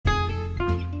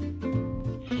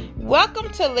Welcome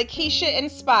to Lakeisha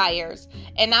Inspires,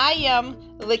 and I am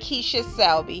Lakeisha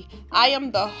Selby. I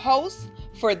am the host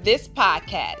for this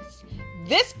podcast.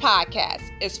 This podcast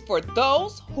is for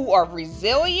those who are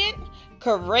resilient,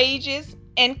 courageous,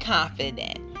 and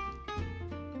confident.